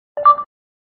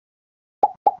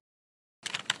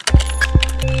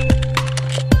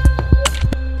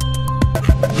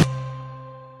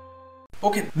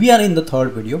Okay, we are in the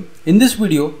third video. In this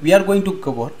video, we are going to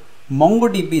cover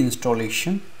MongoDB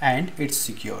installation and its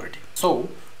security. So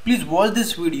please watch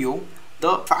this video.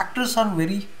 The factors are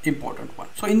very important one.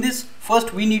 So in this,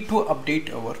 first we need to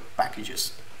update our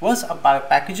packages. Once our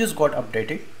packages got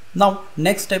updated, now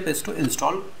next step is to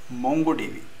install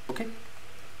MongoDB. Okay.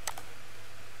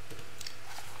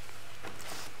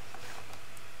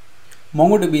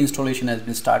 MongoDB installation has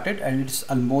been started and it's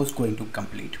almost going to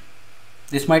complete.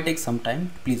 This might take some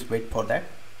time, please wait for that.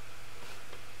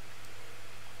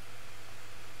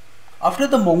 After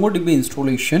the MongoDB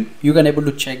installation, you can able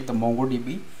to check the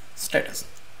MongoDB status.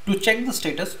 To check the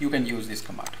status, you can use this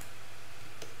command.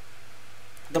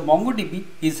 The MongoDB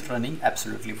is running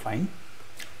absolutely fine.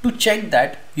 To check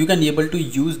that, you can able to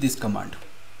use this command.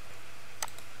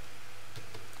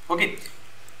 Okay,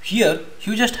 here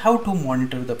you just have to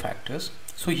monitor the factors.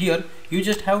 So here you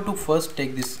just have to first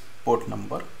take this port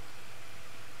number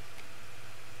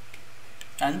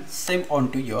and save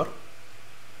onto your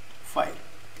file.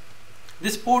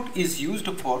 This port is used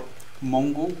for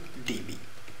MongoDB.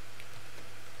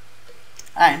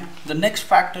 And the next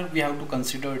factor we have to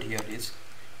consider here is,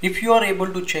 if you are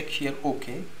able to check here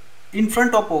OK, in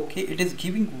front of OK it is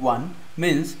giving 1,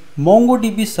 means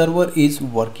MongoDB server is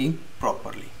working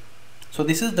properly. So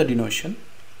this is the denotation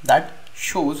that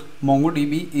shows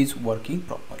MongoDB is working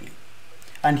properly.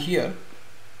 And here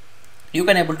you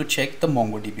can able to check the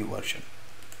MongoDB version.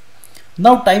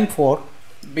 Now time for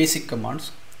basic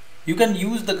commands. You can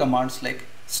use the commands like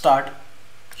start.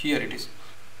 Here it is.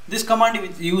 This command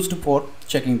is used for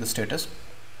checking the status.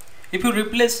 If you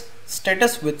replace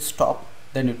status with stop,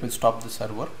 then it will stop the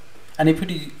server. And if it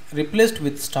is replaced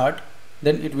with start,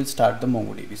 then it will start the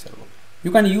MongoDB server.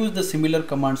 You can use the similar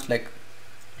commands like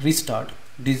restart,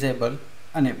 disable,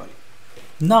 enable.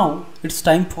 Now it's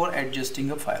time for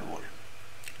adjusting a firewall.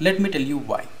 Let me tell you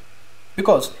why.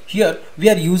 Because here we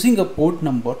are using a port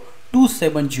number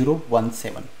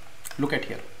 27017. Look at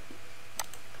here,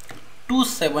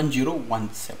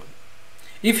 27017.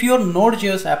 If your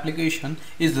NodeJS application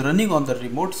is running on the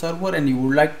remote server and you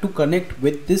would like to connect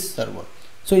with this server,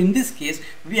 so in this case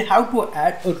we have to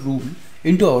add a rule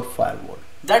into our firewall.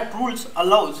 That rules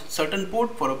allows certain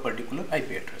port for a particular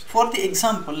IP address. For the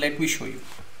example, let me show you.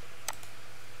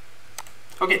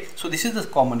 Okay, so this is the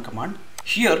common command.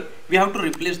 Here we have to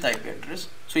replace the IP address.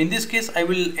 So in this case I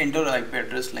will enter IP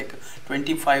address like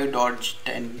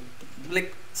 25.10,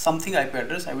 like something IP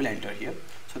address I will enter here.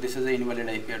 So this is the invalid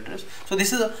IP address. So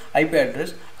this is the IP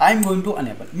address I am going to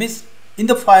enable. Means in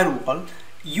the firewall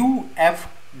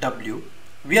UFW,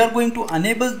 we are going to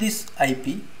enable this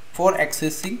IP for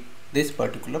accessing this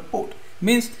particular port.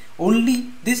 Means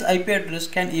only this IP address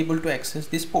can able to access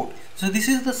this port. So this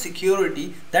is the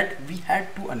security that we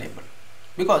had to enable.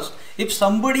 Because if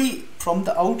somebody from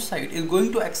the outside is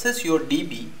going to access your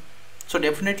DB, so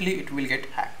definitely it will get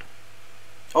hacked.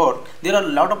 Or there are a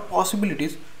lot of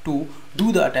possibilities to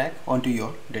do the attack onto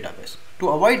your database. To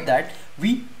avoid that,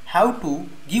 we have to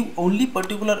give only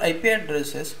particular IP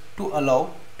addresses to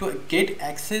allow to get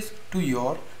access to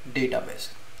your database.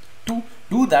 To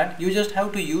do that, you just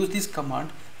have to use this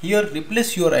command. Here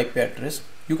replace your IP address.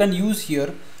 You can use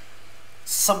here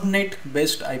subnet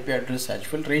based IP address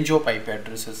as well, range of IP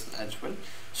addresses as well.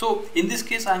 So in this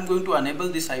case I am going to enable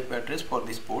this IP address for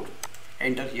this port.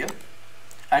 Enter here,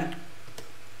 and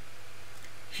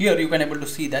here you can able to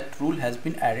see that rule has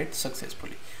been added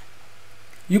successfully.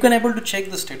 You can able to check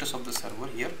the status of the server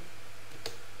here.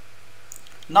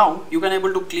 Now you can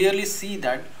able to clearly see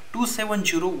that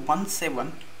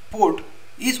 27017 port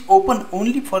is open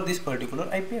only for this particular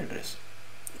IP address.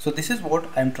 So this is what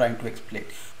I am trying to explain.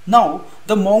 Now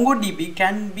the MongoDB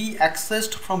can be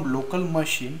accessed from local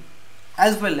machine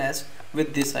as well as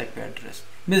with this IP address.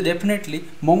 Means definitely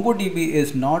MongoDB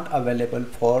is not available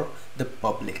for the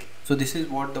public. So this is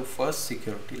what the first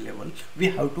security level we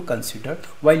have to consider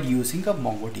while using a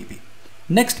MongoDB.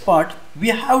 Next part, we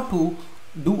have to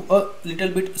do a little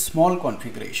bit small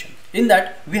configuration. In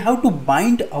that we have to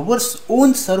bind our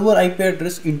own server IP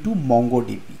address into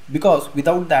MongoDB, because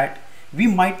without that we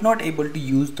might not able to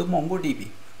use the MongoDB.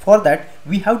 For that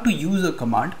we have to use a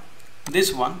command,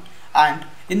 this one, and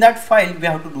in that file we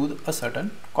have to do a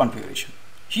certain configuration.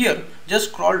 Here just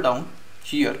scroll down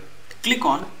here, click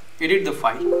on edit the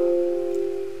file,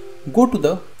 go to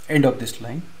the end of this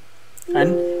line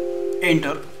and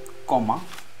enter comma,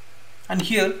 and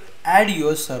here add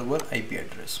your server IP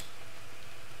address.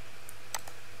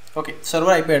 Okay,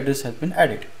 server IP address has been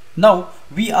added. Now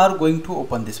we are going to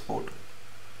open this port.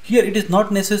 Here it is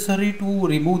not necessary to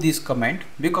remove this comment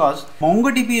because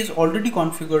MongoDB is already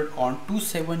configured on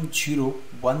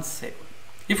 27017.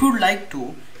 If you would like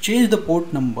to, change the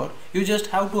port number, you just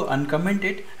have to uncomment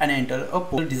it and enter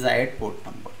a desired port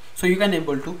number. So you can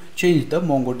able to change the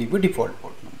MongoDB default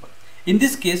port number. In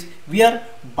this case, we are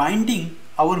binding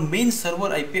our main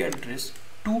server IP address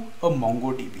to a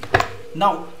MongoDB.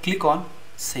 Now click on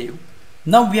save.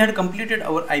 Now we had completed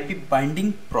our IP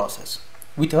binding process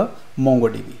with a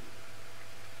MongoDB.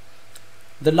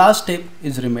 The last step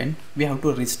is remain. We have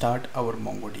to restart our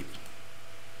MongoDB.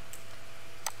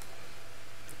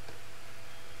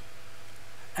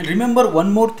 And remember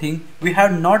one more thing, we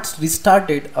have not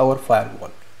restarted our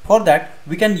firewall. For that,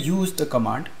 we can use the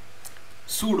command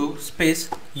sudo space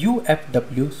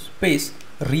ufw space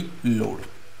reload.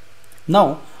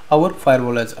 Now our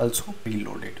firewall is also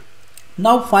reloaded.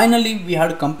 Now finally we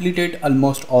had completed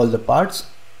almost all the parts.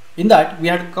 In that we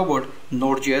had covered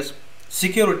NodeJS,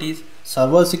 securities,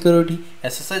 server security,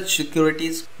 SSH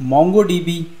securities,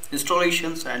 MongoDB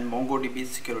installations and MongoDB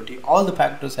security. All the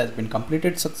factors has been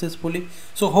completed successfully.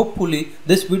 So hopefully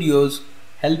this videos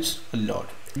helps a lot.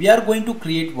 We are going to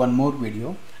create one more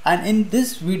video, and in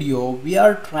this video we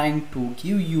are trying to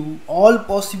give you all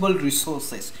possible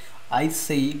resources. I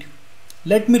said,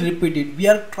 let me repeat it, we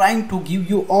are trying to give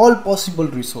you all possible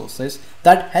resources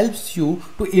that helps you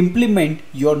to implement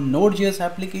your Node.js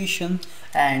application,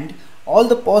 and all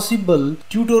the possible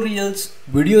tutorials,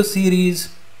 video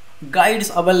series, guides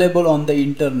available on the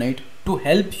internet to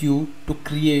help you to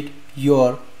create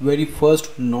your very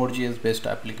first Node.js based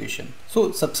application.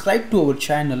 So subscribe to our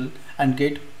channel and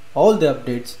get all the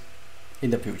updates in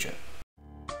the future.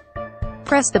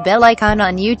 Press the bell icon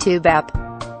on YouTube app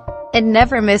and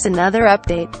never miss another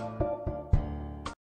update.